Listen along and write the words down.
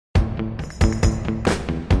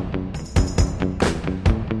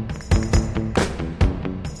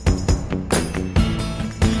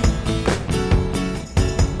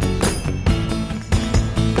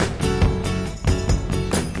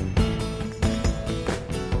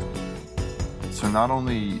So not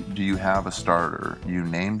only do you have a starter, you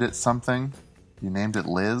named it something. You named it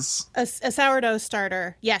Liz. A sourdough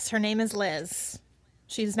starter. Yes, her name is Liz.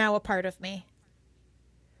 She's now a part of me.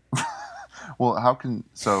 Well,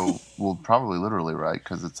 well, probably literally, right?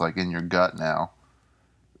 Because it's like in your gut now.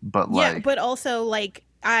 But like, yeah, but also like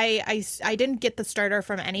I didn't get the starter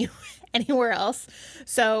from anywhere else,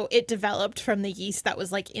 so it developed from the yeast that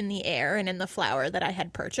was like in the air and in the flour that I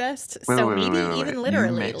had purchased. Wait, So wait, wait, maybe wait, wait, even wait.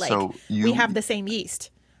 literally, we have the same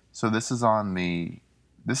yeast. So this is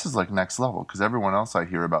like next level, because everyone else I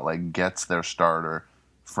hear about like gets their starter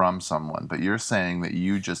from someone, but you're saying that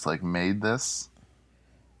you just like made this.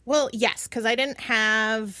 Well, yes, because I didn't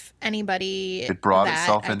have anybody. It brought that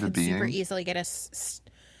itself I into could being. super easily get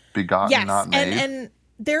Begotten, yes, not made. and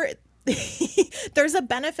there. There's a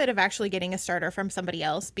benefit of actually getting a starter from somebody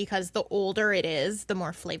else, because the older it is, the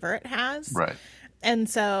more flavor it has. Right. And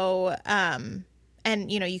so, and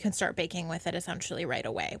you can start baking with it essentially right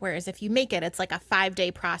away. Whereas if you make it, it's like a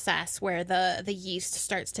 5-day process where the yeast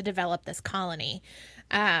starts to develop this colony.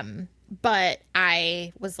 But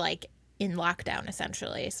I was like in lockdown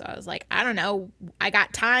essentially. So I was like, I don't know, I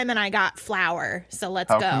got time and I got flour. So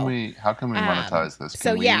let's go. How can we monetize this?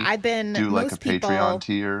 I've been do like a people, Patreon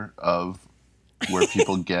tier of where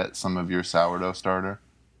people get some of your sourdough starter?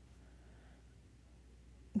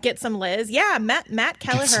 Get some Liz. Yeah, Matt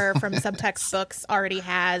Kelleher from Subtext Books already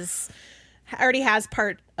has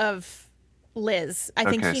part of Liz. I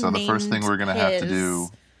think he so the first thing we're gonna have to do.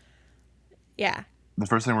 Yeah. The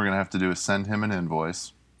first thing we're gonna have to do is send him an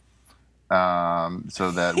invoice,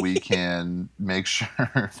 so that we can make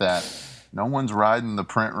sure that no one's riding the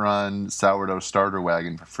Print Run sourdough starter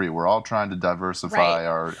wagon for free. We're all trying to diversify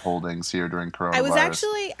our holdings here during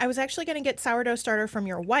coronavirus. I was actually going to get sourdough starter from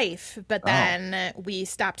your wife, but then we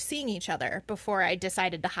stopped seeing each other before I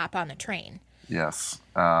decided to hop on the train. Yes.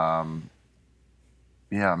 Yeah,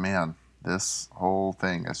 man. This whole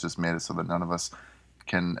thing has just made it so that none of us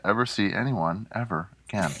can ever see anyone ever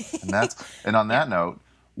again. And on that note,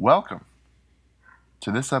 welcome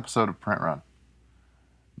to this episode of Print Run.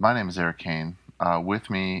 My name is Eric Kane. With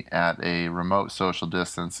me at a remote social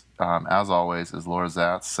distance, as always, is Laura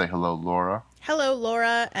Zatz. Say hello, Laura. Hello,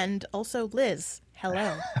 Laura, and also Liz.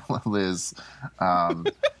 Hello. Liz.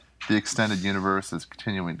 The extended universe is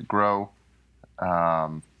continuing to grow.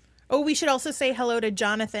 We should also say hello to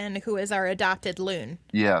Jonathan, who is our adopted loon.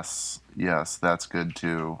 Yes, that's good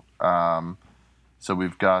too. So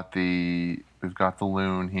we've got the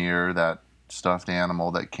loon here, that stuffed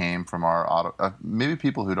animal that came from our maybe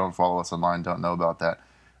people who don't follow us online don't know about that.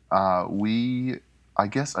 We, I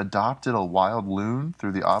guess, adopted a wild loon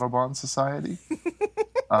through the Audubon Society,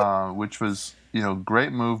 which was,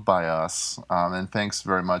 great move by us. And thanks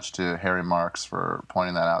very much to Harry Marks for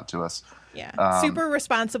pointing that out to us. Yeah, super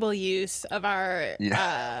responsible use of our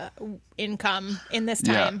income in this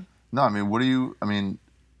time. Yeah. No,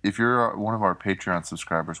 if you're one of our Patreon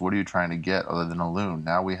subscribers, what are you trying to get other than a loon?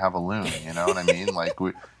 Now we have a loon, you know what I mean? Like,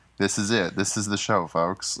 this is it. This is the show,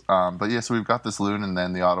 folks. But yeah, so we've got this loon, and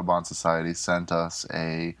then the Audubon Society sent us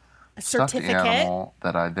a stuffed animal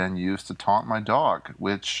that I then used to taunt my dog,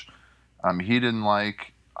 which he didn't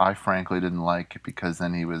like. I frankly didn't like, because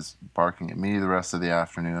then he was barking at me the rest of the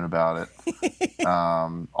afternoon about it.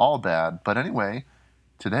 All bad. But anyway,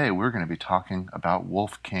 today we're going to be talking about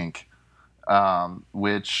wolf kink.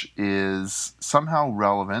 Which is somehow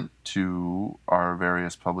relevant to our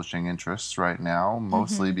various publishing interests right now,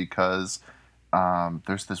 mostly because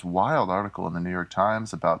there's this wild article in the New York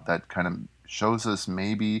Times about that kind of shows us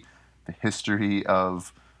maybe the history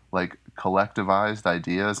of like collectivized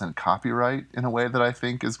ideas and copyright in a way that I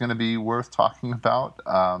think is going to be worth talking about.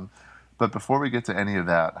 But before we get to any of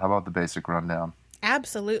that, how about the basic rundown?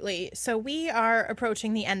 Absolutely. So we are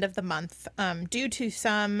approaching the end of the month due to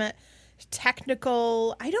some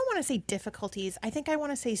technical, I don't want to say difficulties, I think I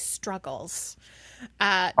want to say struggles.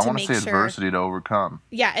 I want to say adversity to overcome.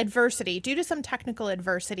 Yeah, adversity. Due to some technical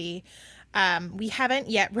adversity, we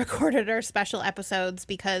haven't yet recorded our special episodes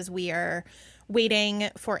because we are waiting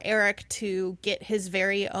for Eric to get his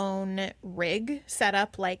very own rig set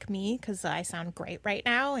up like me, because I sound great right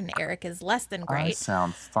now and Eric is less than great. I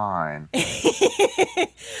sound fine.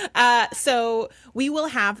 So we will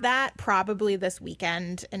have that probably this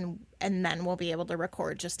weekend, and then we'll be able to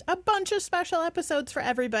record just a bunch of special episodes for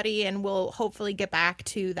everybody, and we'll hopefully get back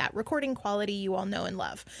to that recording quality you all know and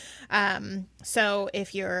love. So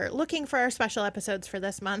if you're looking for our special episodes for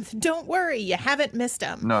this month, don't worry, you haven't missed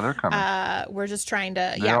them. No, they're coming. We're just trying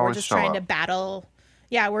to battle.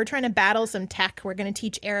 Yeah, we're trying to battle some tech. We're going to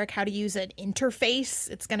teach Eric how to use an interface.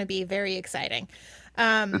 It's going to be very exciting.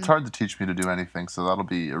 It's hard to teach me to do anything, so that'll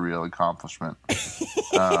be a real accomplishment.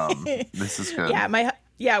 This is good.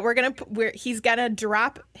 He's gonna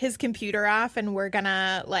drop his computer off, and we're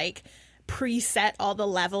gonna like preset all the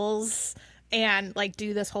levels and like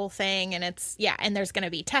do this whole thing, and and there's gonna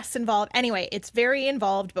be tests involved. Anyway, it's very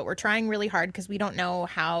involved, but we're trying really hard because we don't know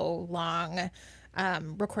how long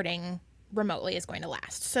recording remotely is going to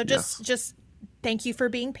last. So just thank you for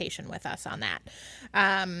being patient with us on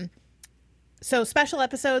that. So special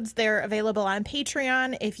episodes, they're available on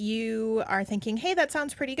Patreon. If you are thinking, hey, that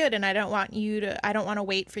sounds pretty good, and I don't want to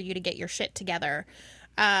wait for you to get your shit together,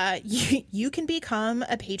 you can become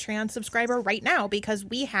a Patreon subscriber right now, because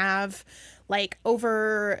we have like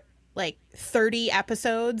over like 30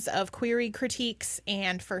 episodes of query critiques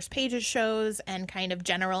and first pages shows and kind of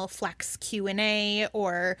general flex Q&A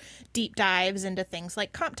or deep dives into things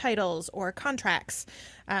like comp titles or contracts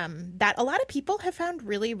that a lot of people have found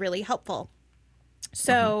really, really helpful.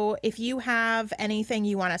 So if you have anything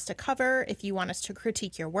you want us to cover, if you want us to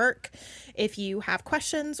critique your work, if you have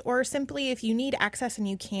questions, or simply if you need access and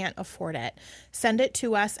you can't afford it, send it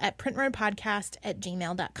to us at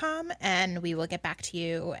printrunpodcast@gmail.com, and we will get back to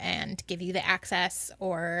you and give you the access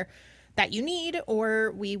or that you need,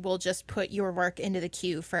 or we will just put your work into the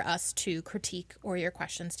queue for us to critique or your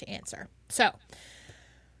questions to answer. So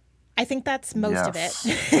I think that's most of it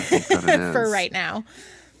for right now.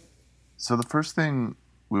 So the first thing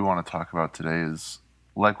we want to talk about today is,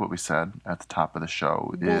 like what we said at the top of the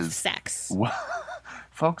show, wolf sex.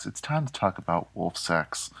 Folks, it's time to talk about wolf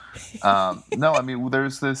sex. No, I mean,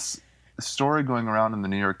 there's this story going around in the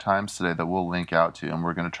New York Times today that we'll link out to, and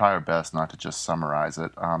we're going to try our best not to just summarize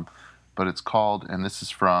it. But it's called, and this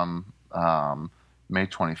is from May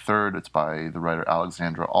 23rd. It's by the writer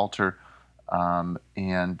Alexandra Alter.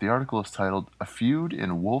 And the article is titled, "A Feud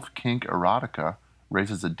in Wolf Kink Erotica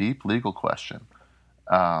Raises a Deep Legal Question."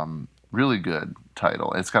 Really good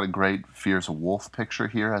title. It's got a great fierce wolf picture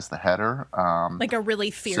here as the header. Like a really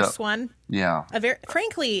fierce one. Yeah.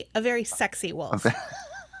 Frankly, a very sexy wolf.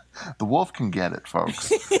 The wolf can get it,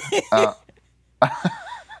 folks.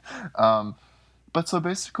 But so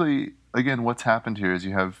basically, again, what's happened here is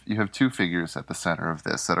you have two figures at the center of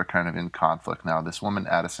this that are kind of in conflict now. This woman,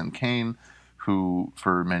 Addison Kane, who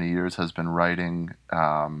for many years has been writing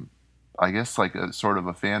I guess like a sort of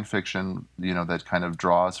a fan fiction, that kind of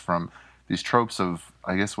draws from these tropes of,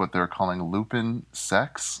 I guess, what they're calling Lupin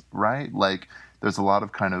sex, right? Like there's a lot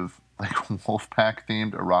of kind of like Wolfpack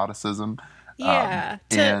themed eroticism. Yeah.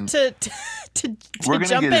 To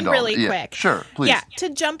jump in really quick. Sure, please. Yeah, to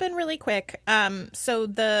jump in really quick. So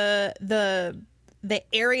the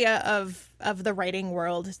area of the writing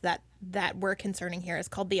world that we're concerning here is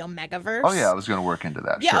called the Omegaverse. Oh yeah, I was going to work into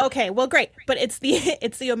that. Yeah, sure. Okay, well great. But it's the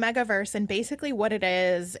Omegaverse, and basically what it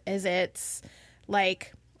is it's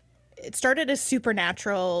like it started as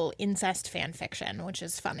supernatural incest fan fiction, which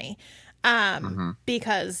is funny.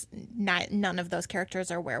 Because none of those characters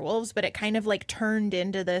are werewolves, but it kind of like turned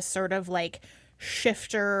into this sort of like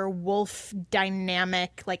shifter wolf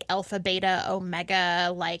dynamic, like alpha, beta,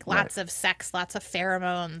 omega, like lots of sex, lots of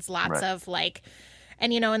pheromones, lots of like,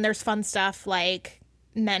 and and there's fun stuff like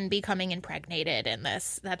men becoming impregnated in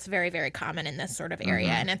this. That's very, very common in this sort of area.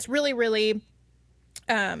 And it's really, really,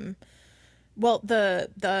 well,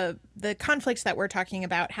 the conflicts that we're talking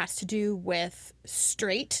about has to do with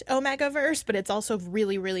straight Omegaverse, but it's also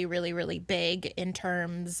really, really, really, really big in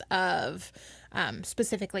terms of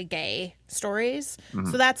specifically gay stories.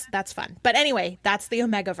 So that's fun. But anyway, that's the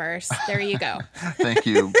Omegaverse. There you go. Thank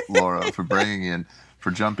you, Laura, for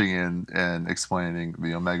jumping in and explaining the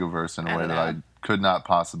Omegaverse in a way that I could not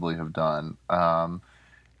possibly have done. And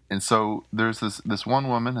so there's this one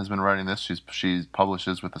woman has been writing this. She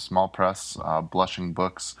publishes with a small press, Blushing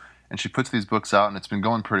Books, and she puts these books out, and it's been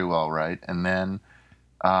going pretty well, right? And then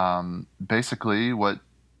basically what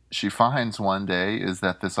she finds one day is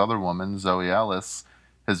that this other woman, Zoe Alice,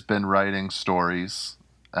 has been writing stories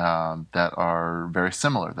that are very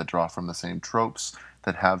similar, that draw from the same tropes,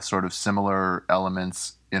 that have sort of similar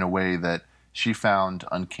elements in a way that she found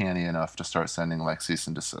uncanny enough to start sending like cease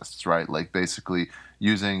and desists, right? Like basically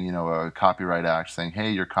using, a Copyright Act saying,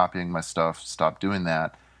 hey, you're copying my stuff, stop doing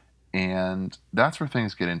that. And that's where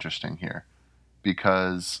things get interesting here,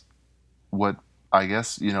 because what I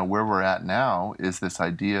guess, where we're at now is this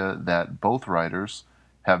idea that both writers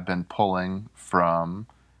have been pulling from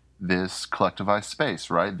this collectivized space,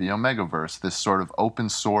 right? The Omegaverse, this sort of open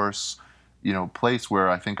source, place where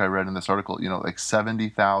I think I read in this article, like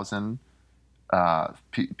 70,000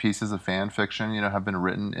 pieces of fan fiction, have been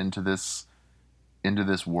written into this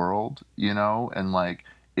world, and like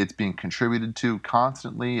it's being contributed to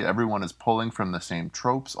constantly. Everyone is pulling from the same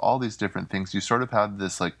tropes, all these different things. You sort of have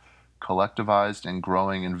this like collectivized and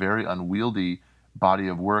growing and very unwieldy body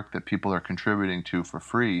of work that people are contributing to for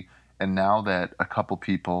free. And now that a couple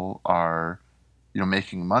people are,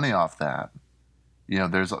 making money off that,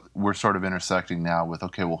 we're sort of intersecting now with,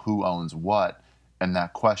 okay, well, who owns what? And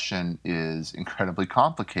that question is incredibly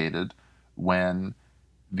complicated when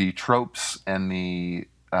the tropes and the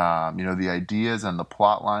the ideas and the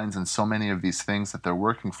plot lines and so many of these things that they're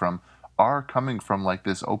working from are coming from like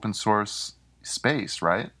this open source space,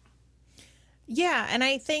 right? Yeah, and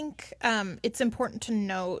I think it's important to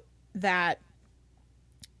note that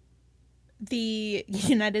the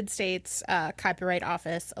United States Copyright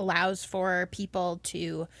Office allows for people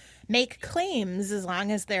to make claims as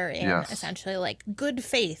long as they're in essentially like good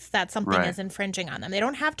faith that something is infringing on them. They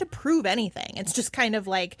don't have to prove anything. It's just kind of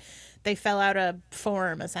like they fill out a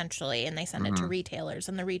form essentially and they send it to retailers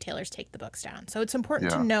and the retailers take the books down. So it's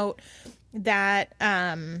important to note that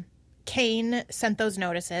Cain sent those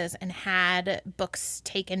notices and had books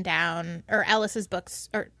taken down, or Ellis's books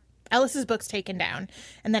taken down,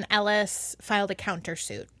 and then Ellis filed a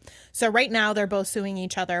countersuit. So right now they're both suing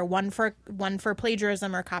each other, one for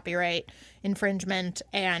plagiarism or copyright infringement,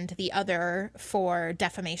 and the other for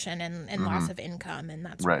defamation and loss of income and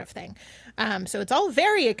that sort of thing. So it's all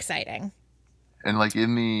very exciting. And like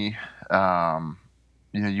in the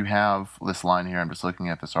you have this line here. I'm just looking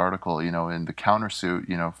at this article. In the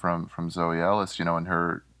countersuit, from Zoe Ellis, and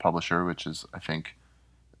her publisher, which is I think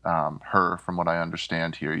her, from what I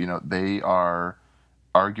understand here, they are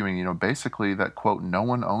arguing, basically that, quote, no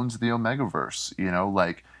one owns the Omegaverse,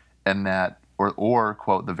 and that, or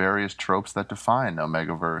quote, the various tropes that define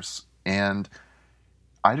Omegaverse. And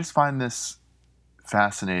I just find this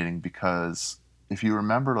fascinating because if you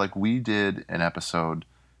remember, like we did an episode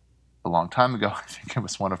a long time ago, I think it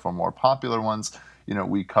was one of our more popular ones,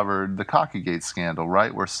 we covered the Cockygate scandal,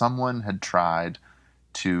 right? Where someone had tried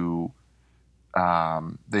to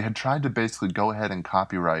basically go ahead and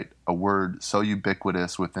copyright a word so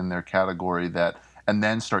ubiquitous within their category and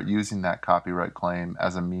then start using that copyright claim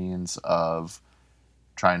as a means of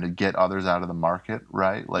trying to get others out of the market,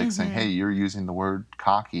 right? Like saying, hey, you're using the word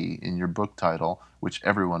cocky in your book title, which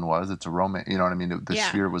everyone was. It's a romance, you know what I mean? The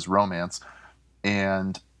sphere was romance.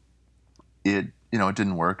 And it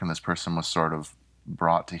didn't work. And this person was sort of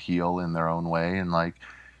brought to heel in their own way. And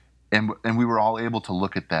and we were all able to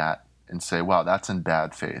look at that and say, wow, that's in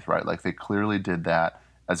bad faith, right? Like they clearly did that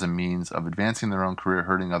as a means of advancing their own career,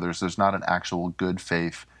 hurting others. There's not an actual good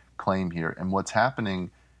faith claim here. And what's happening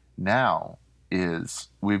now is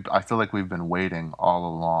I feel like we've been waiting all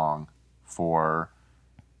along for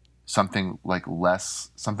something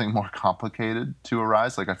more complicated to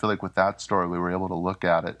arise. Like I feel like with that story, we were able to look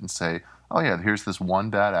at it and say, oh yeah, here's this one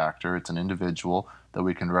bad actor. It's an individual that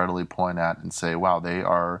we can readily point at and say, wow, they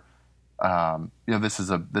are, this is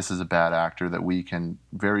a bad actor that we can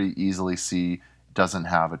very easily see doesn't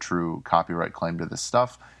have a true copyright claim to this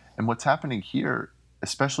stuff. And what's happening here,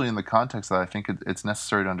 especially in the context that I think it's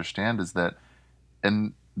necessary to understand, is that,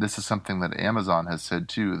 and this is something that Amazon has said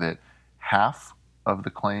too, that half of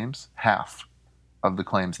the claims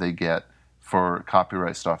they get for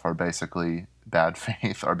copyright stuff are basically bad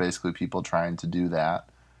faith, are basically people trying to do that.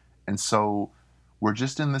 And so we're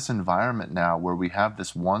just in this environment now where we have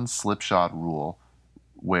this one slipshod rule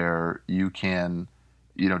where you can,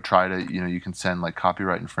 try to, you can send like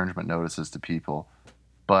copyright infringement notices to people,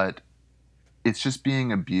 but it's just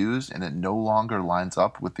being abused and it no longer lines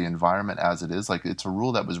up with the environment as it is. Like it's a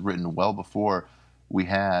rule that was written well before we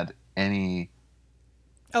had any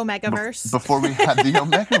Omegaverse. Before we had the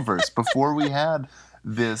Omegaverse, before we had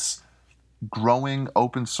this growing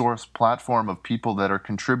open source platform of people that are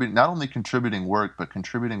not only contributing work, but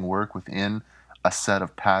contributing work within a set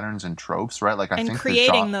of patterns and tropes, right? Like I think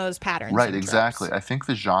creating those patterns. Right, and exactly. Tropes. I think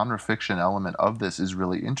the genre fiction element of this is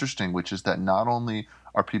really interesting, which is that not only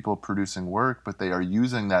are people producing work, but they are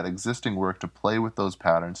using that existing work to play with those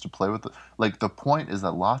patterns, to play with the point is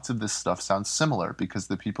that lots of this stuff sounds similar because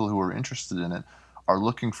the people who are interested in it are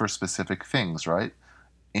looking for specific things, right?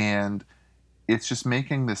 And it's just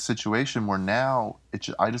making this situation where now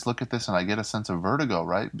I just look at this and I get a sense of vertigo,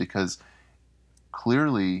 right? Because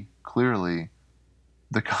clearly,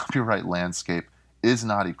 the copyright landscape is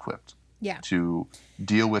not equipped to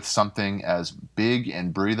deal with something as big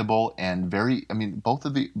and breathable and very. I mean, both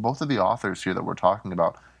of the authors here that we're talking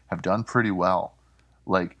about have done pretty well.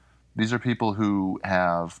 Like these are people who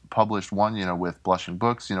have published one, with Blushing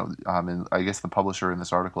Books. And I guess the publisher in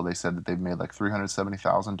this article, they said that they've made like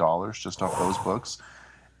 $370,000 just off those books.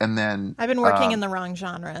 and then I've been working in the wrong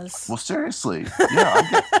genres. well, seriously,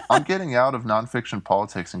 yeah, I'm getting out of nonfiction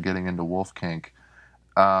politics and getting into wolf kink,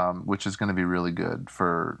 which is going to be really good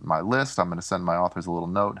for my list. I'm going to send my authors a little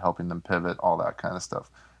note, helping them pivot, all that kind of stuff.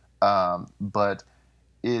 But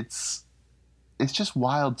it's just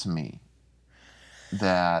wild to me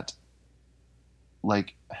that,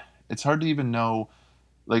 like, it's hard to even know.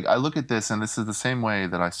 Like, I look at this, and this is the same way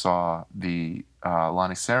that I saw the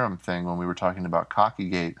Lonnie Sarum thing when we were talking about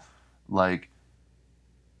Cockygate. Like,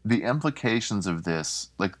 the implications of this,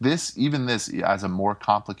 like this, even this as a more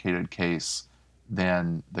complicated case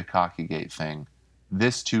than the Cockygate thing,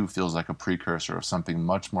 this too feels like a precursor of something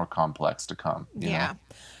much more complex to come. You know?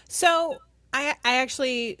 So I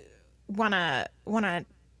actually wanna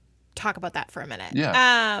talk about that for a minute.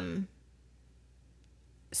 Yeah.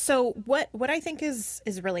 So what I think is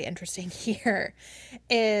really interesting here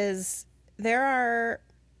is there are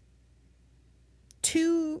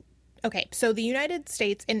two. Okay, so the United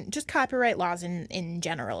States and just copyright laws in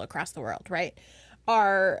general across the world, right,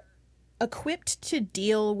 are equipped to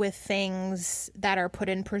deal with things that are put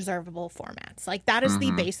in preservable formats. Like, that is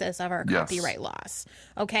the basis of our copyright laws.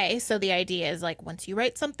 Okay, so the idea is, like, once you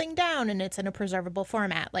write something down and it's in a preservable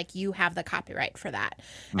format, like, you have the copyright for that.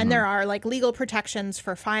 And there are, like, legal protections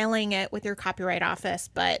for filing it with your copyright office,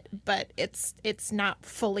 but it's not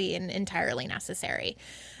fully and entirely necessary.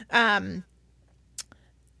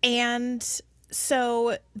 And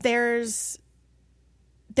so there's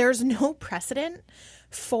no precedent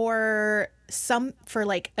for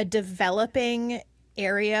like a developing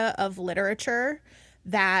area of literature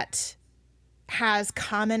that has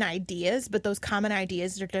common ideas, but those common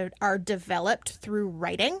ideas are developed through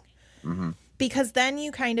writing. Because then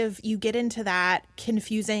you get into that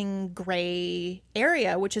confusing gray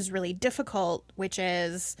area, which is really difficult, which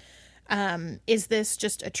is this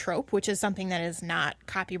just a trope, which is something that is not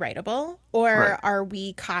copyrightable, or are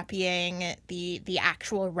we copying the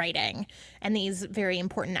actual writing and these very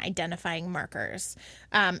important identifying markers?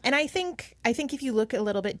 And I think if you look a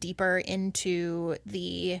little bit deeper into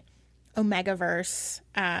the Omegaverse,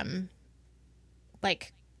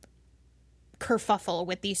 like kerfuffle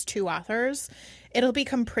with these two authors, it'll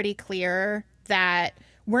become pretty clear that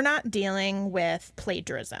we're not dealing with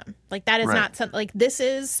plagiarism. Like, that is not something, like, this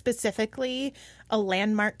is specifically a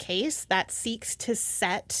landmark case that seeks to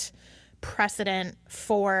set precedent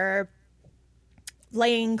for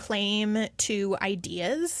laying claim to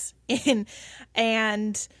ideas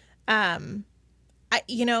and honestly,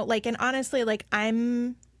 like,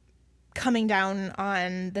 I'm coming down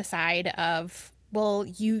on the side of, well,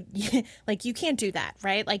 you like, you can't do that,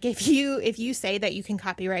 right? Like, if you say that you can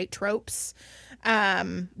copyright tropes,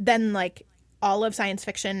 then, like, all of science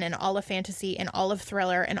fiction and all of fantasy and all of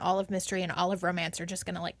thriller and all of mystery and all of romance are just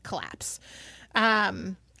gonna, like, collapse.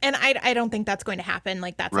 And I don't think that's going to happen.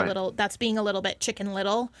 Like, that's being a little bit Chicken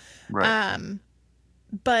Little.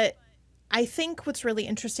 But I think what's really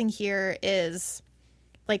interesting here is,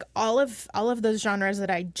 like, all of those genres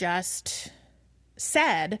that I just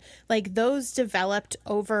said, like, those developed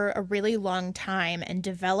over a really long time and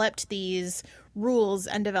developed these rules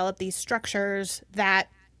and developed these structures that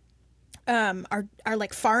are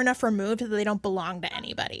like far enough removed that they don't belong to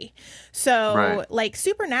anybody. So like,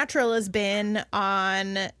 Supernatural has been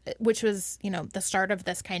on, which was, the start of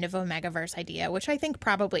this kind of Omegaverse idea, which I think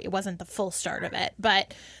probably it wasn't the full start of it,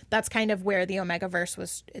 but that's kind of where the Omegaverse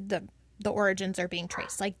was, the origins are being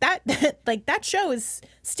traced. Like, that like, that show is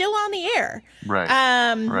still on the air.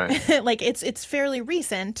 Like, it's fairly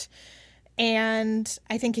recent. And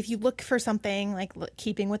I think if you look for something like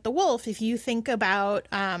keeping with the wolf, if you think about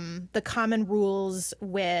the common rules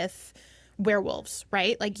with werewolves,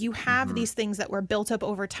 right? Like, you have these things that were built up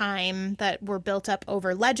over time, that were built up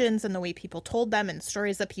over legends and the way people told them and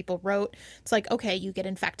stories that people wrote. It's like, okay, you get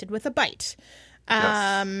infected with a bite.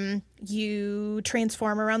 You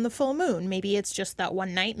transform around the full moon. Maybe it's just that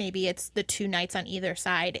one night. Maybe it's the 2 nights on either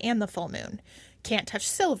side and the full moon. Can't touch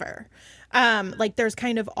silver. Like, there's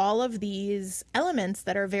kind of all of these elements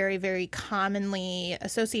that are very, very commonly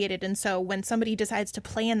associated. And so when somebody decides to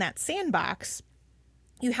play in that sandbox,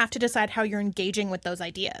 you have to decide how you're engaging with those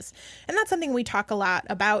ideas. And that's something we talk a lot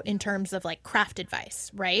about in terms of, like, craft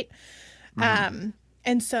advice, right? And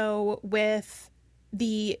so with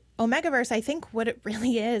the Omegaverse, I think what it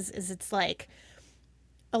really is it's like,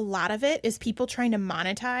 a lot of it is people trying to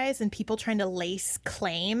monetize and people trying to lace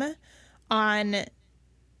claim on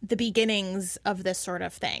the beginnings of this sort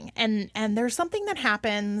of thing. And there's something that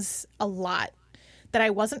happens a lot that I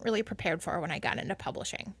wasn't really prepared for when I got into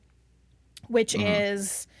publishing, which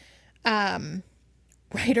is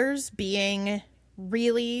writers being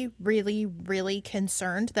really, really, really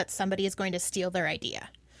concerned that somebody is going to steal their idea.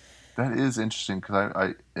 That is interesting because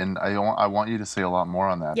I want you to say a lot more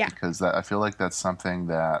on that Yeah. because I feel like that's something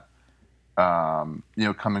that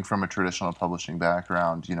coming from a traditional publishing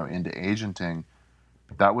background, into agenting,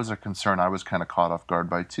 that was a concern I was kind of caught off guard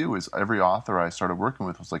by too. Is every author I started working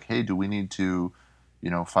with was like, hey, do we need to,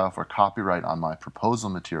 file for copyright on my proposal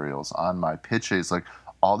materials, on my pitches, like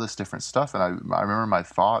all this different stuff. And I remember my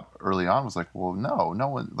thought early on was like, well, no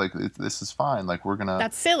one, like this is fine. Like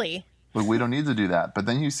That's silly. we don't need to do that. But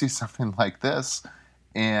then you see something like this,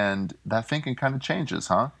 and that thinking kind of changes,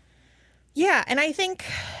 huh? Yeah, and I think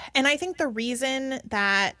the reason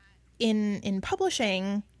that in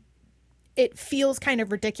publishing it feels kind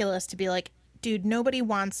of ridiculous to be like, dude, nobody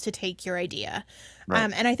wants to take your idea.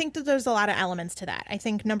 Right. And I think that there's a lot of elements to that. I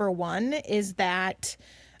think number one is that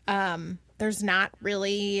there's not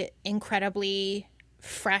really incredibly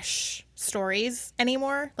fresh stories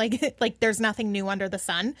anymore. Like there's nothing new under the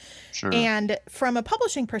sun. Sure. And from a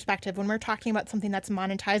publishing perspective, when we're talking about something that's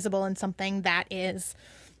monetizable and something that is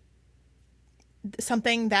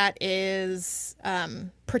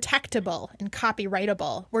protectable and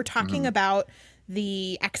copyrightable, we're talking about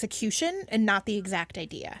the execution and not the exact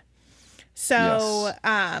idea. So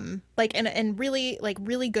Yes. and really, like,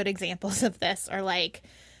 really good examples of this are like,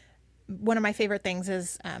 one of my favorite things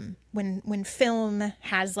is when film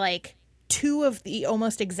has like two of the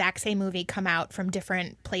almost exact same movie come out from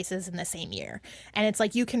different places in the same year, and it's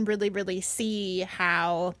like you can really, really see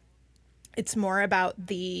how it's more about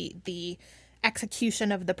the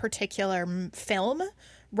execution of the particular film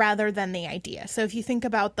rather than the idea. So if you think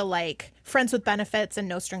about the like Friends with Benefits and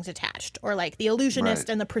No Strings Attached, or like The Illusionist Right.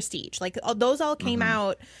 and The Prestige, like those all came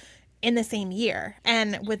out in the same year.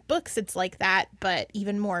 And with books it's like that, but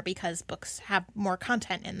even more because books have more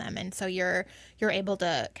content in them, and so you're able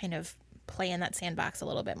to kind of play in that sandbox a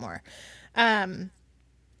little bit more. And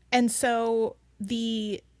so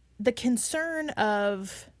the concern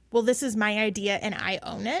of, well, this is my idea and I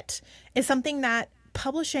own it, is something that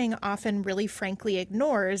publishing often really frankly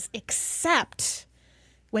ignores, except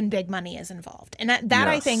when big money is involved. And that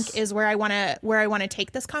I think Yes. is where I want to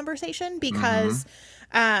take this conversation, because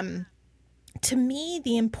to me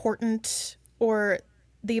the important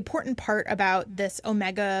part about this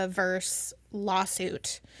Omegaverse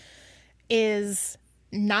lawsuit is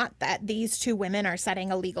not that these two women are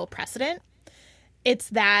setting a legal precedent. It's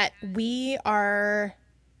that we are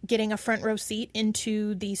getting a front row seat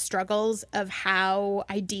into the struggles of how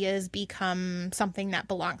ideas become something that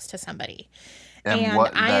belongs to somebody. And And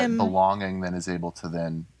what I that am belonging then is able to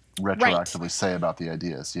then retroactively say about the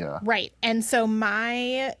ideas. Yeah. right. And so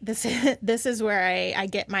this is where I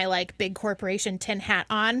get my like big corporation tin hat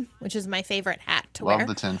on, which is my favorite hat to Love wear.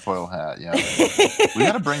 the tinfoil hat. Yeah. We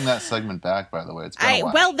got to bring that segment back, by the way. It's been a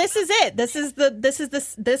while. Well, this is it.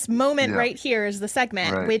 This moment Yeah. right here is the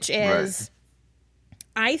segment, Right, which is, right.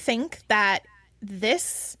 I think that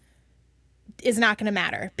this is not going to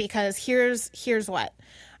matter, because here's what.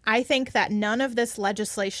 I think that none of this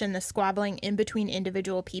legislation, the squabbling in between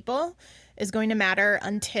individual people, is going to matter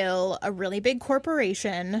until a really big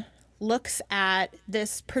corporation looks at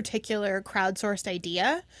this particular crowdsourced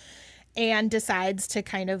idea and decides to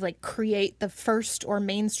kind of like create the first or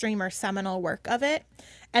mainstream or seminal work of it.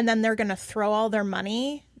 And then they're going to throw all their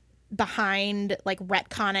money behind like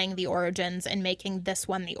retconning the origins and making this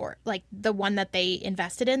one the one that they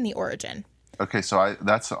invested in the origin. Okay, so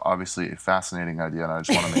that's obviously a fascinating idea, and I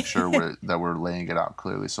just want to make sure that we're laying it out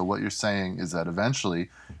clearly. So what you're saying is that eventually,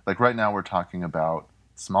 like right now we're talking about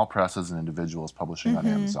small presses and individuals publishing on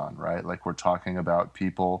Amazon, right? Like we're talking about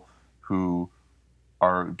people who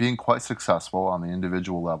are being quite successful on the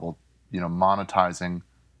individual level, monetizing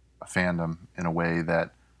a fandom in a way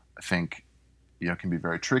that I think, can be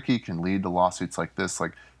very tricky, can lead to lawsuits like this.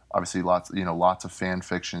 Like obviously lots of fan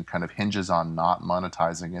fiction kind of hinges on not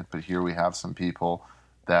monetizing it, but here we have some people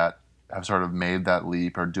that have sort of made that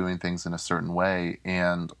leap, are doing things in a certain way,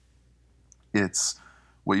 and it's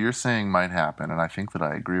what you're saying might happen, and I think that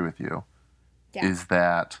I agree with you, is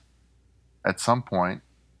that at some point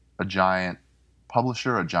a giant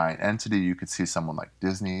publisher, a giant entity, you could see someone like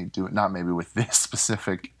Disney do it, not maybe with this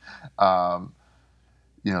specific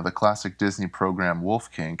the classic Disney program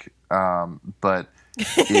Wolf Kink, but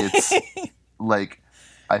it's like,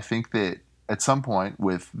 I think that at some point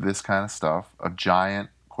with this kind of stuff, a giant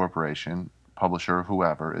corporation, publisher,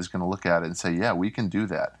 whoever, is going to look at it and say, yeah, we can do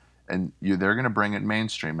that. And they're going to bring it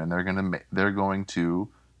mainstream, and they're going to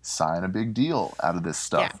sign a big deal out of this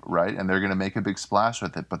stuff, right? And they're going to make a big splash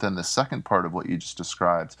with it. But then the second part of what you just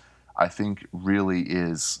described, I think really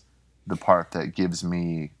is the part that gives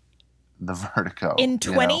me the Vertigo. In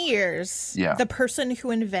 20 years, Yeah. the person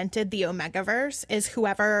who invented the Omegaverse is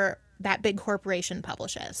whoever that big corporation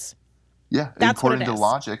publishes. Yeah, That's according what it to is.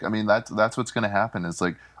 logic, I mean that's what's going to happen. Is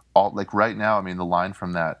like all like right now. I mean the line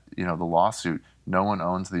from that, the lawsuit. No one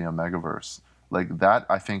owns the Omegaverse. Like that,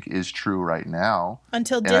 I think is true right now.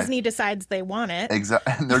 Until Disney decides they want it.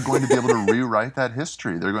 Exactly, and they're going to be able to rewrite that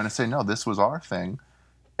history. They're going to say, no, this was our thing,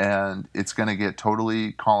 and it's going to get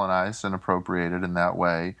totally colonized and appropriated in that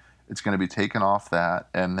way. It's going to be taken off that,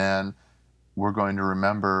 and then we're going to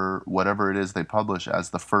remember whatever it is they publish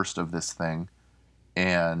as the first of this thing,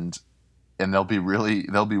 and they'll be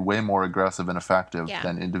way more aggressive and effective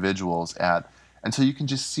than individuals at. And so you can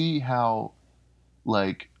just see how,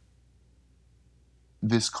 like,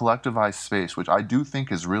 this collectivized space, which I do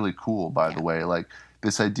think is really cool, by the way, like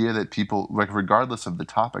this idea that people, like, regardless of the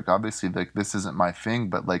topic, obviously, like, this isn't my thing,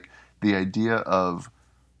 but like the idea of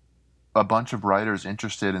a bunch of writers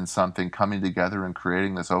interested in something coming together and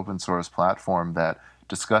creating this open source platform that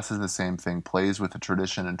discusses the same thing, plays with the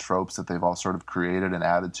tradition and tropes that they've all sort of created and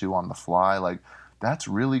added to on the fly, like, that's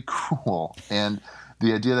really cool. And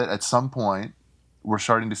the idea that at some point, we're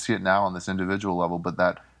starting to see it now on this individual level, but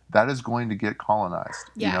that is going to get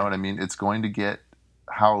colonized. Yeah. You know what I mean? It's going to get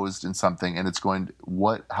housed in something, and it's going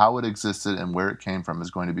to, how it existed and where it came from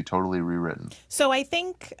is going to be totally rewritten. So I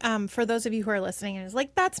think for those of you who are listening, it's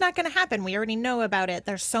like, that's not going to happen. We already know about it.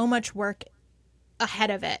 There's so much work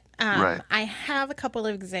ahead of it. Right. I have a couple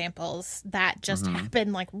of examples that just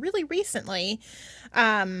happened like really recently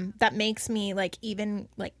that makes me like even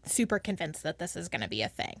like super convinced that this is going to be a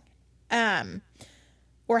thing.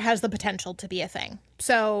 Or has the potential to be a thing.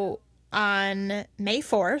 So on May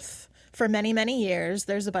 4th, for many, many years,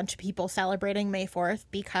 there's a bunch of people celebrating May 4th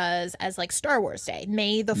because as like Star Wars Day,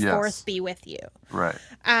 May the 4th be with you. Right.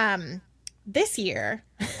 This year,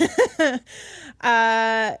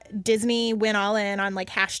 Disney went all in on like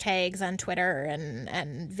hashtags on Twitter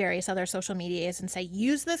and various other social medias and say,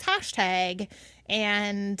 use this hashtag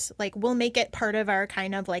and like we'll make it part of our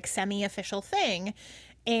kind of like semi-official thing.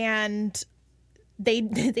 And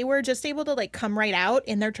they were just able to like come right out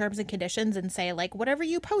in their terms and conditions and say like whatever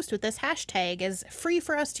you post with this hashtag is free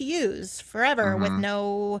for us to use forever with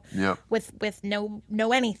no with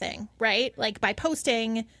no anything, right? Like by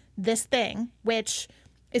posting this thing, which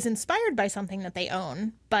is inspired by something that they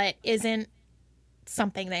own but isn't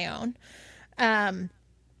something they own,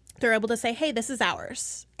 they're able to say, hey, this is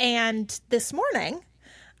ours. And this morning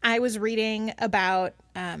I was reading about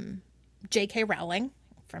J.K. Rowling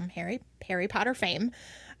from Harry Potter fame.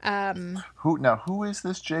 Who is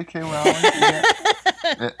this J.K.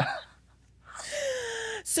 Rowling?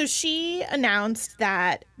 So she announced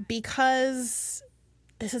that because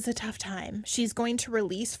this is a tough time, she's going to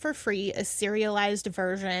release for free a serialized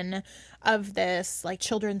version of this like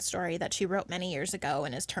children's story that she wrote many years ago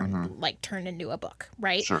and is turned into a book,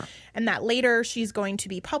 right? Sure. And that later she's going to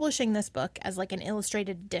be publishing this book as like an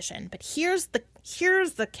illustrated edition. But here's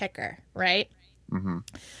the kicker, right? Mm-hmm.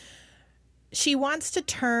 She wants to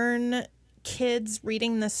turn kids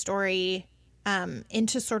reading this story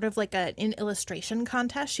into sort of like an illustration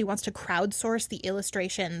contest. She wants to crowdsource the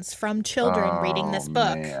illustrations from children reading this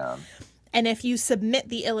book. Man. And if you submit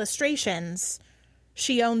the illustrations,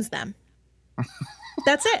 she owns them.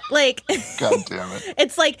 That's it. Like, God damn it.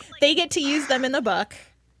 It's like they get to use them in the book,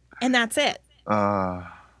 and that's it.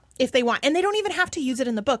 If they want. And they don't even have to use it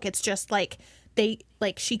in the book. It's just like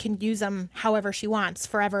she can use them however she wants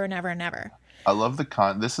forever and ever and ever. I love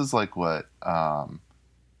this is like what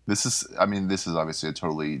this is obviously a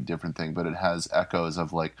totally different thing, but it has echoes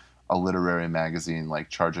of like a literary magazine like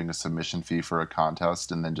charging a submission fee for a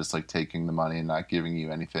contest and then just like taking the money and not giving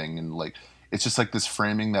you anything, and like it's just like this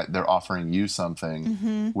framing that they're offering you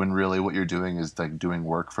something when really what you're doing is like doing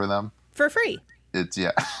work for them for free. It's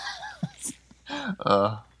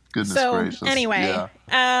goodness gracious. Anyway,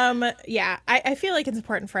 I feel like it's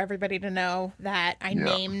important for everybody to know that I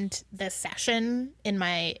named this session in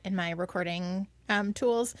my recording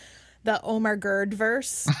tools the Omar Gerd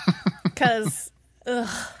verse because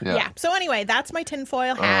So anyway, that's my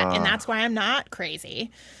tinfoil hat, and that's why I'm not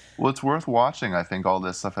crazy. Well, it's worth watching, I think, all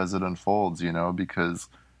this stuff as it unfolds, because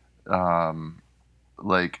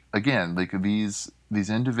like again, like these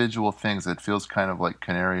individual things, it feels kind of like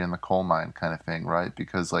canary in the coal mine kind of thing, right?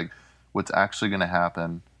 Because like what's actually going to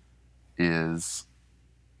happen is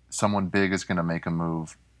someone big is going to make a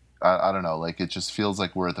move. I don't know, like it just feels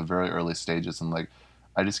like we're at the very early stages, and like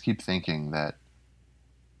I just keep thinking that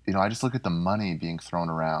I just look at the money being thrown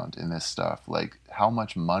around in this stuff, like how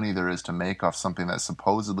much money there is to make off something that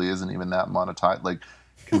supposedly isn't even that monetized. Like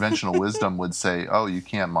conventional wisdom would say, oh, you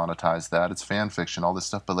can't monetize that, it's fan fiction, all this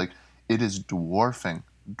stuff, but like it is dwarfing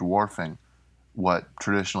what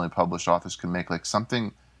traditionally published authors can make. Like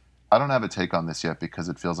something, I don't have a take on this yet because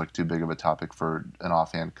it feels like too big of a topic for an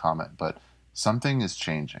offhand comment, but something is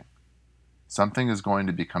changing. Something is going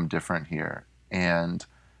to become different here. And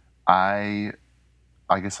I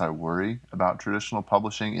guess I worry about traditional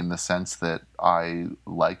publishing in the sense that I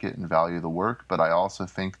like it and value the work, but I also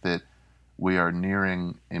think that we are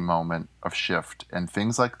nearing a moment of shift, and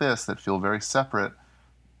things like this that feel very separate,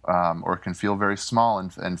 or can feel very small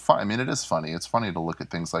and fun. I mean, it is funny. It's funny to look at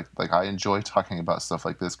things like I enjoy talking about stuff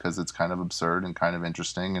like this because it's kind of absurd and kind of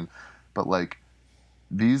interesting, but like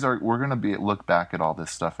we're going to look back at all this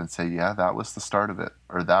stuff and say, yeah, that was the start of it,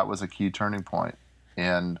 or that was a key turning point.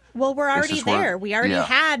 And well, we're already there. We already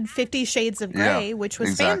had 50 Shades of Grey, which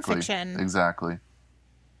was fan fiction. Exactly.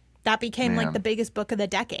 That became like the biggest book of the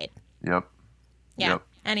decade. Yep. Yeah. Yep.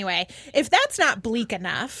 Anyway, if that's not bleak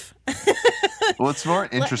enough. Well, it's more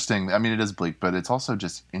interesting. I mean, it is bleak, but it's also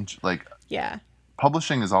just yeah.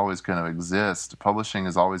 Publishing is always going to exist. Publishing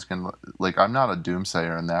is always going to, like, I'm not a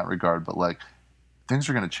doomsayer in that regard, but like things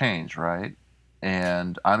are going to change, right?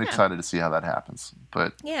 And I'm excited to see how that happens.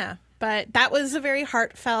 But yeah, but that was a very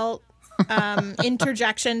heartfelt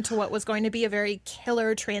interjection to what was going to be a very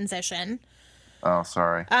killer transition. Oh,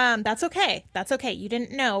 sorry. That's okay. That's okay. You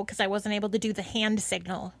didn't know because I wasn't able to do the hand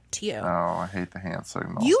signal to you. Oh, I hate the hand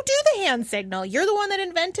signal. You do the hand signal. You're the one that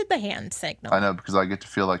invented the hand signal. I know, because I get to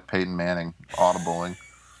feel like Peyton Manning audibling.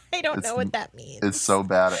 I don't know what that means. It's so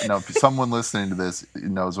bad. No, someone listening to this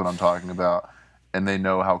knows what I'm talking about, and they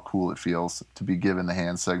know how cool it feels to be given the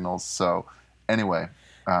hand signals. So, anyway,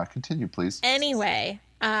 continue, please. Anyway,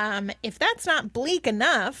 if that's not bleak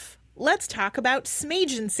enough, let's talk about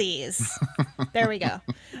smagencies. There we go.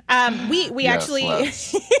 We Yes, actually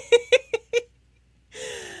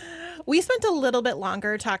we spent a little bit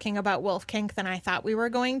longer talking about Wolf Kink than I thought we were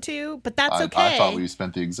going to, but that's okay. I thought we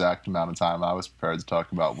spent the exact amount of time I was prepared to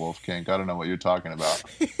talk about Wolf Kink. I don't know what you're talking about.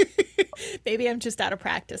 Maybe I'm just out of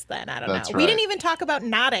practice then. I don't know. Right. We didn't even talk about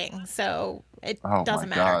nodding, so it doesn't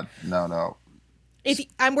matter. Oh my God. No.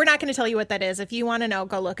 We're not going to tell you what that is. If you want to know,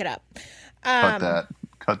 go look it up.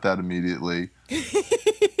 Cut that immediately.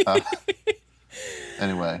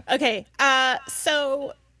 Anyway. Okay.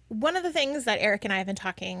 So one of the things that Eric and I have been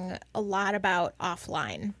talking a lot about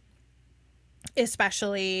offline,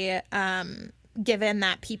 especially given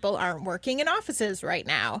that people aren't working in offices right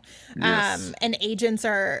now, Yes. and agents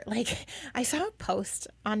are like, I saw a post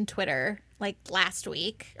on Twitter like last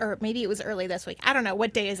week, or maybe it was early this week. I don't know.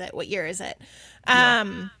 What day is it? What year is it?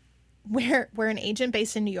 Where an agent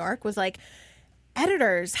based in New York was like,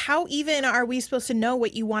 editors, how even are we supposed to know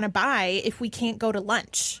what you want to buy if we can't go to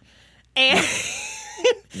lunch? And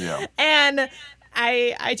Yeah. and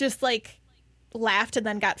I just like laughed and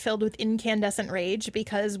then got filled with incandescent rage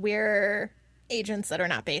because we're agents that are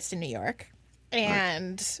not based in New York.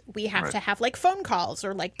 And we have to have like phone calls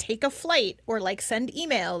or like take a flight or like send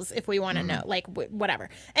emails if we want to know, like whatever.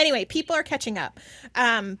 Anyway, people are catching up.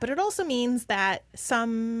 But it also means that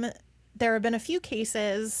there have been a few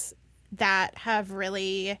cases that have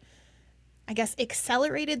really, I guess,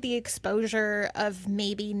 accelerated the exposure of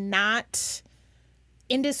maybe not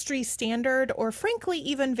industry standard or frankly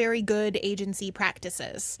even very good agency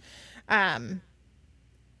practices. And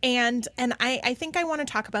I think I want to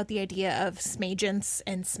talk about the idea of smagents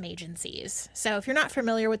and smagencies. So if you're not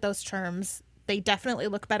familiar with those terms, they definitely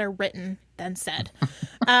look better written than said.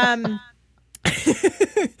 Yeah.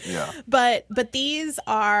 But these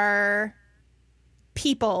are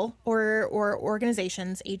people or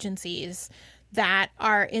organizations, agencies that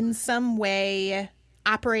are in some way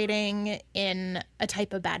operating in a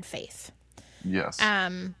type of bad faith. Yes.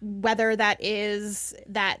 Whether that is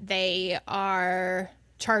that they are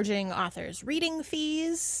charging authors reading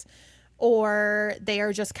fees, or they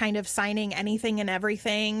are just kind of signing anything and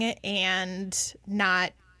everything and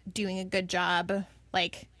not doing a good job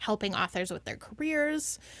like helping authors with their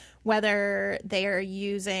careers, whether they are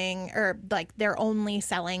using or like they're only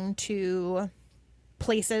selling to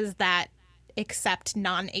places that accept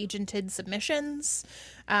non-agented submissions,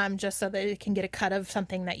 just so that it can get a cut of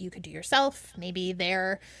something that you could do yourself. Maybe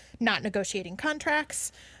they're not negotiating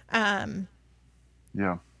contracts.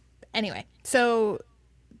 Yeah. Anyway, so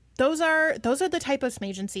those are the type of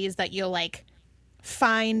smagencies that you'll like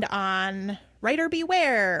find on Writer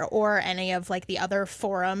Beware or any of like the other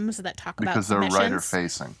forums that talk about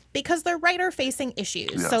submissions. Because they're writer-facing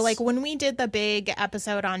issues. Yes. So like when we did the big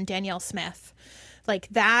episode on Danielle Smith, like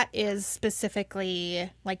that is specifically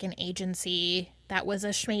like an agency that was a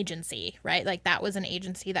schmagency, right? Like that was an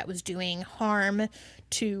agency that was doing harm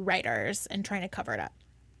to writers and trying to cover it up.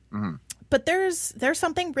 Mm-hmm. But there's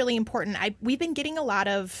something really important. We've been getting a lot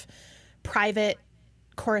of private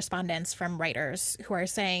correspondence from writers who are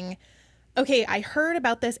saying, okay, I heard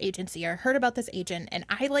about this agency or heard about this agent, and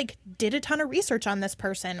I like did a ton of research on this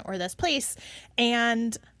person or this place,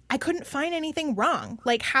 and I couldn't find anything wrong.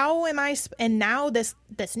 Like, how am I? And now this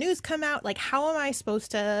news come out. Like, how am I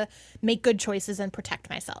supposed to make good choices and protect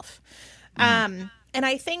myself? And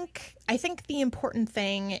I think the important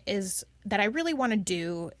thing is that I really want to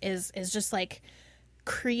do is just like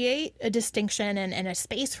create a distinction and a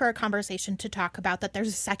space for a conversation to talk about that there's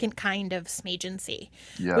a second kind of smagency,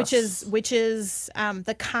 Yes. which is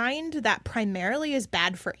the kind that primarily is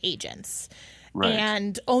bad for agents. Right.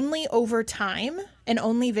 And only over time and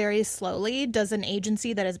only very slowly does an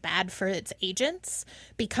agency that is bad for its agents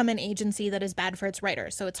become an agency that is bad for its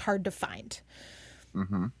writers. So it's hard to find.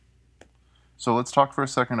 So let's talk for a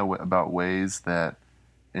second about ways that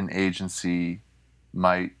an agency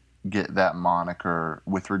might get that moniker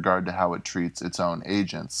with regard to how it treats its own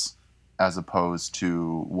agents, as opposed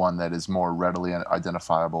to one that is more readily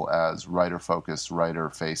identifiable as writer-focused,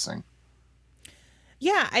 writer-facing.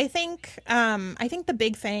 Yeah, I think the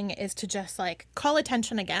big thing is to just like call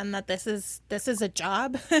attention again that this is a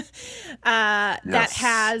job that Yes.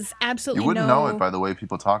 has absolutely You wouldn't no. know it by the way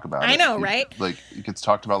people talk about it. I know, right? Like, it gets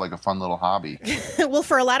talked about like a fun little hobby. Well,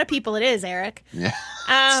 for a lot of people, it is, Eric. Yeah,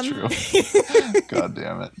 it's true. God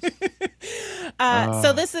damn it.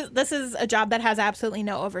 So this is a job that has absolutely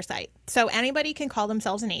no oversight. So anybody can call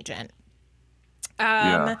themselves an agent.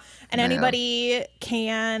 Yeah, And man. anybody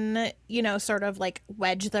can, sort of like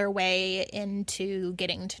wedge their way into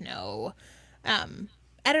getting to know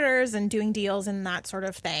editors and doing deals and that sort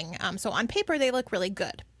of thing. So on paper, they look really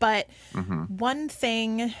good. But one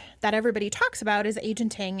thing that everybody talks about is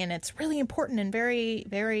agenting, and it's really important and very,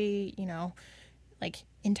 very, like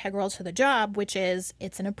integral to the job, which is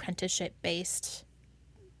it's an apprenticeship-based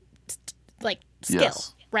like skill,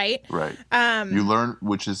 Yes. right? Right. You learn,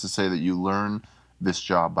 which is to say that you learn this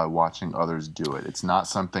job by watching others do it. It's not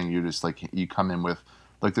something you just like, you come in with,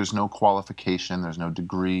 like, there's no qualification, there's no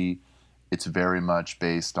degree. It's very much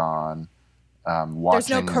based on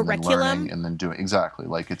watching and then curriculum. learning and then doing. Exactly.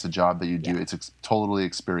 Like, it's a job that you do. Yeah. It's totally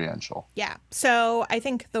experiential. Yeah. So I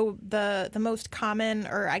think the most common,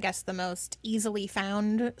 or I guess the most easily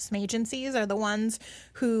found smagencies are the ones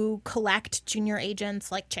who collect junior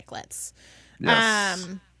agents like chiclets. Yes.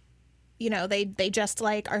 They just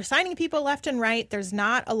like are signing people left and right. There's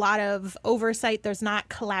not a lot of oversight. There's not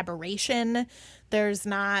collaboration. There's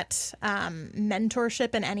not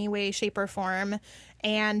mentorship in any way, shape, or form.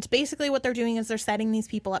 And basically what they're doing is they're setting these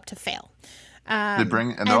people up to fail. They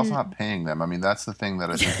bring, and they're also not paying them. I mean, that's the thing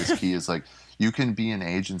that I think is key is like, you can be an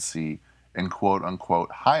agency and quote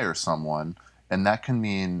unquote hire someone, and that can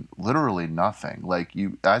mean literally nothing. Like,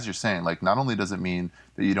 you, as you're saying, like, not only does it mean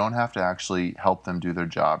that you don't have to actually help them do their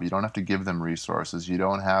job, you don't have to give them resources, you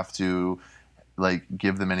don't have to like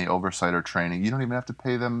give them any oversight or training, you don't even have to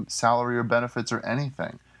pay them salary or benefits or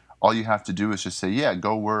anything. All you have to do is just say, yeah,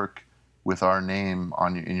 go work with our name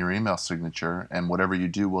on in your email signature, and whatever you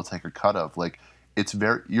do, we'll take a cut of. Like, it's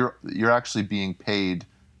very, you're actually being paid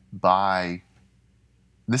by.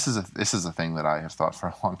 This is a thing that I have thought for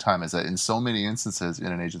a long time, is that in so many instances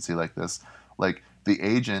in an agency like this, like, the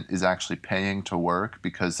agent is actually paying to work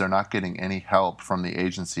because they're not getting any help from the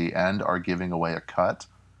agency and are giving away a cut.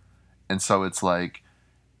 And so it's like,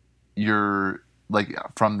 you're like,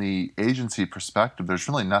 from the agency perspective, there's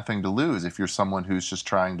really nothing to lose if you're someone who's just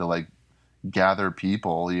trying to like gather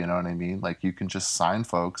people, you know what I mean? Like, you can just sign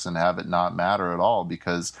folks and have it not matter at all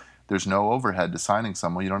because there's no overhead to signing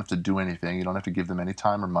someone. You don't have to do anything. You don't have to give them any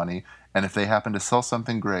time or money. And if they happen to sell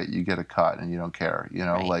something great, you get a cut and you don't care,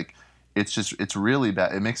 Right. Like, it's really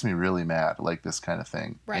bad. It makes me really mad, like, this kind of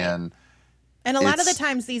thing. Right. And a lot of the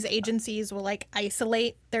times these agencies will like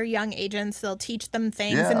isolate their young agents. They'll teach them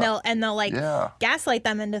things Yeah. and they'll like Yeah. gaslight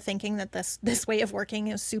them into thinking that this way of working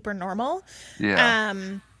is super normal. Yeah.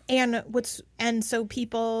 And so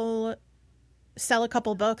people sell a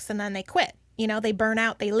couple books and then they quit. They burn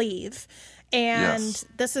out, they leave. And Yes.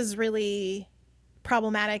 this is really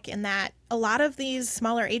problematic in that a lot of these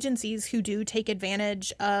smaller agencies who do take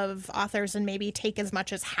advantage of authors and maybe take as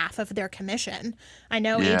much as half of their commission. I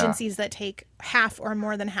know Yeah. agencies that take half or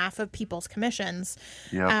more than half of people's commissions.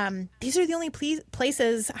 Yep. These are the only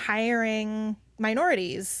places hiring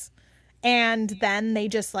minorities. And then they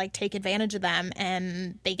just like take advantage of them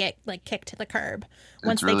and they get like kicked to the curb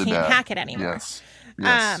once It's really they can't bad. hack it anymore. Yes.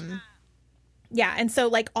 Yes. Yeah, and so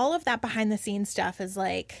like all of that behind the scenes stuff is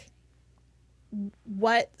like,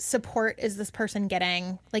 what support is this person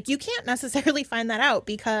getting? Like, you can't necessarily find that out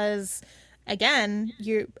because again,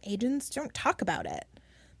 your agents don't talk about it.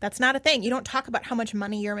 That's not a thing. You don't talk about how much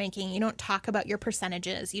money you're making. You don't talk about your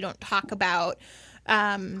percentages. You don't talk about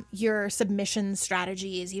your submission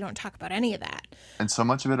strategies. You don't talk about any of that. And so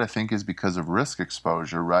much of it, I think, is because of risk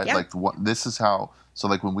exposure, right? Yeah. Like, this is how. So,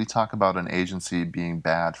 like, when we talk about an agency being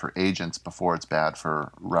bad for agents before it's bad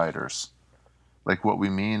for writers, like, what we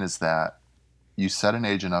mean is that you set an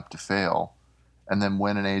agent up to fail, and then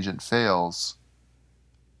when an agent fails,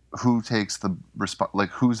 who takes the like,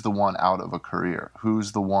 who's the one out of a career?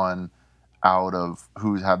 Who's the one out of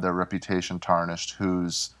who's had their reputation tarnished?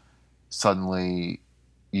 Who's suddenly,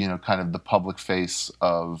 kind of the public face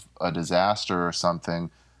of a disaster or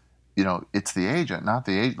something? It's the agent, not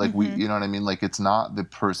the agent. Like, we, you know what I mean? Like, it's not the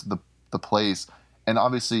person, the place. And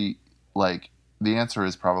obviously, like, the answer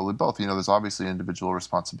is probably both. There's obviously individual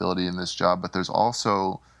responsibility in this job, but there's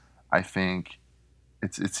also, I think,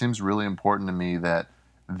 it seems really important to me that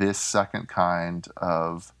this second kind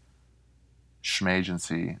of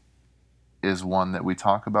schmagency is one that we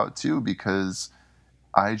talk about too, because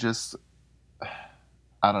I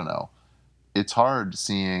don't know. It's hard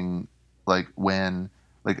seeing, like, when,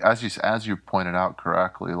 like, as you pointed out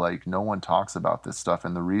correctly, like, no one talks about this stuff,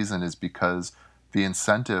 and the reason is because the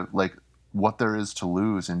incentive, like, what there is to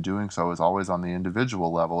lose in doing so is always on the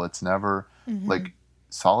individual level. It's never like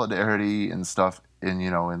solidarity and stuff,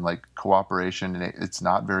 in like cooperation, and it's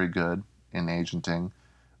not very good in agenting,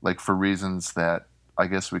 like, for reasons that I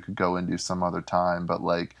guess we could go into some other time, but,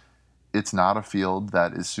 like, it's not a field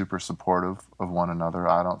that is super supportive of one another,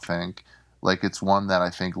 I don't think. Like, it's one that I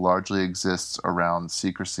think largely exists around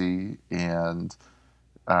secrecy and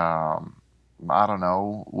I don't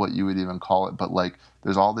know what you would even call it, but, like,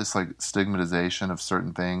 there's all this, like, stigmatization of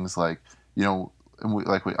certain things, like, and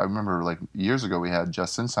I remember, like, years ago we had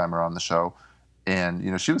Jess Sinsheimer on the show,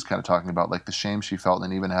 and she was kind of talking about, like, the shame she felt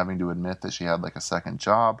and even having to admit that she had, like, a second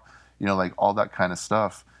job, like, all that kind of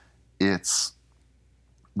stuff. It's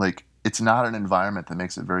like, it's not an environment that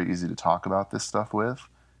makes it very easy to talk about this stuff with,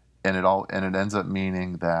 and it ends up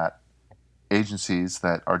meaning that agencies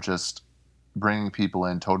that are just bringing people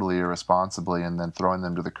in totally irresponsibly and then throwing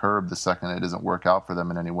them to the curb the second it doesn't work out for them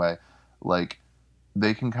in any way, like,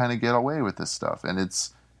 they can kind of get away with this stuff.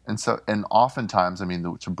 And oftentimes, I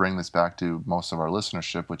mean, to bring this back to most of our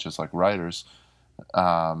listenership, which is, like, writers,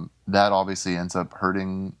 that obviously ends up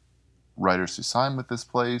hurting writers who sign with this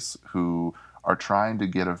place, who are trying to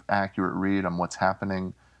get an accurate read on what's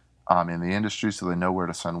happening in the industry, so they know where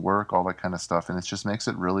to send work, all that kind of stuff, and it just makes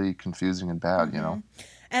it really confusing and bad,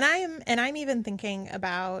 And I'm even thinking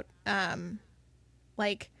about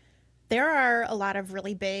like, there are a lot of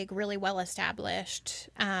really big, really well established,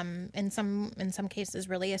 in some cases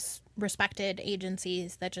really respected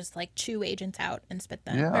agencies that just, like, chew agents out and spit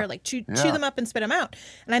them, or, like, chew them up and spit them out.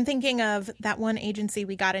 And I'm thinking of that one agency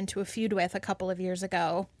we got into a feud with a couple of years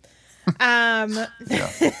ago. And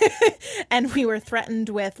we were threatened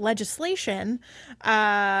with legislation.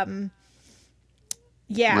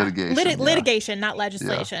 Litigation, not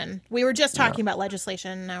legislation. We were just talking about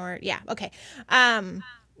legislation. Now we're okay.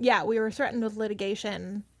 We were threatened with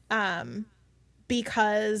litigation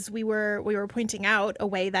because we were pointing out a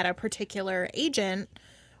way that a particular agent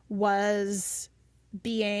was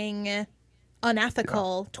being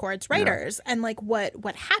unethical towards writers. And, like,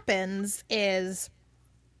 what happens is,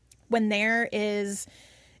 when there is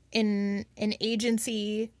an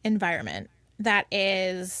agency environment that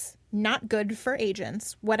is not good for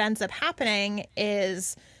agents, what ends up happening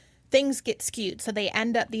is things get skewed. So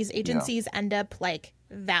these agencies end up, like,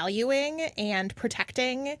 valuing and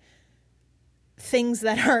protecting things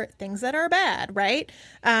that are bad, right?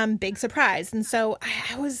 Big surprise. And so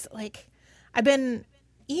I was like, I've been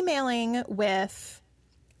emailing with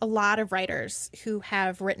a lot of writers who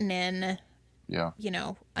have written in,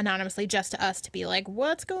 anonymously, just to us, to be like,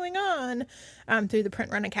 what's going on, through the Print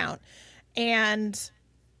Run account. And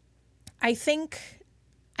I think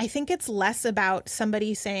it's less about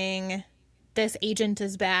somebody saying this agent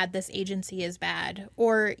is bad, this agency is bad,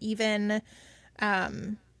 or even,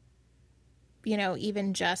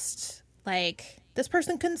 even just, like, this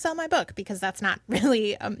person couldn't sell my book, because that's not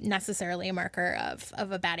really necessarily a marker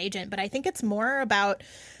of a bad agent. But I think it's more about,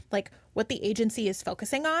 like, what the agency is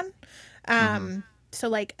focusing on. So,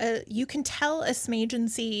 like, you can tell a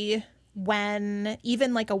smagency when,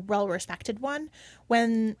 even, like, a well-respected one,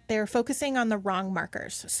 when they're focusing on the wrong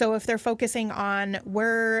markers. So if they're focusing on,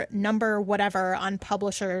 we're number whatever on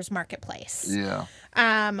Publishers Marketplace. We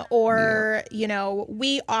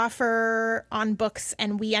offer on books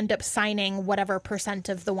and we end up signing whatever %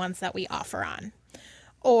 of the ones that we offer on.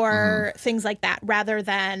 Or things like that, rather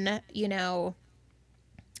than,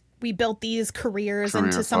 we built these careers Career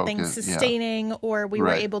into something focus, yeah. sustaining, or we were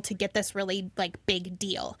Right. able to get this really like big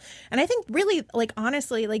deal. And I think really, like,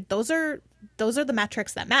 honestly, like those are the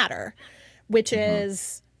metrics that matter, which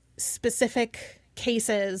is specific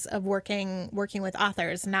cases of working with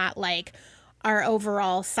authors, not like our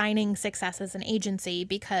overall signing success as an agency,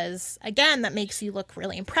 because again, that makes you look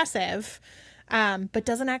really impressive, but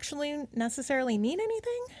doesn't actually necessarily mean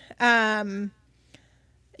anything.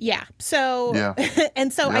 Yeah. So, Yeah.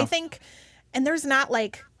 and so Yeah. I think, and there's not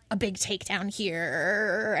like a big takedown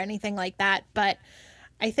here or anything like that, but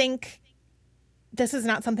I think this is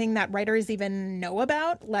not something that writers even know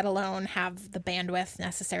about, let alone have the bandwidth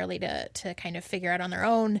necessarily to kind of figure out on their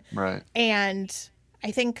own. Right. And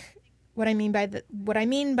I think what I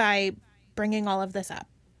mean by bringing all of this up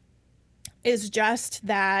is just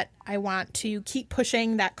that I want to keep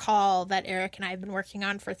pushing that call that Eric and I have been working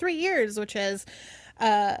on for 3 years, which is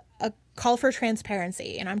a call for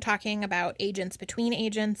transparency. And I'm talking about agents between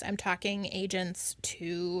agents. I'm talking agents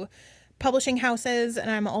to publishing houses. And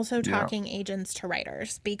I'm also talking agents to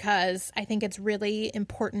writers, because I think it's really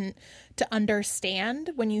important to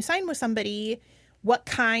understand when you sign with somebody what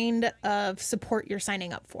kind of support you're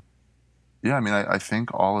signing up for. Yeah, I mean, I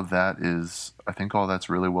think all that's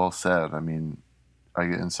really well said. I mean,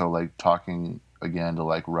 and so like talking again to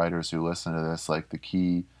like writers who listen to this, like the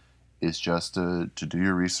key is just to do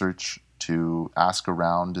your research, to ask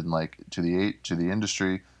around, and like to the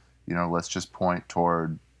industry, you know, let's just point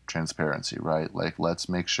toward transparency, right? Like let's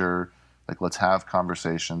make sure, like let's have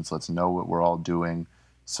conversations, let's know what we're all doing,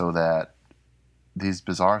 so that these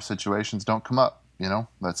bizarre situations don't come up. You know,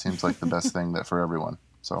 that seems like the best thing that for everyone.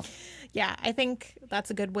 So. Yeah, I think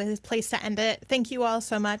that's a good place to end it. Thank you all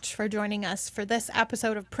so much for joining us for this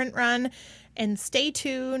episode of Print Run, and stay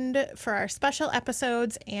tuned for our special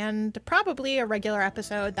episodes and probably a regular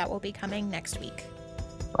episode that will be coming next week.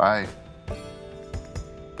 Bye.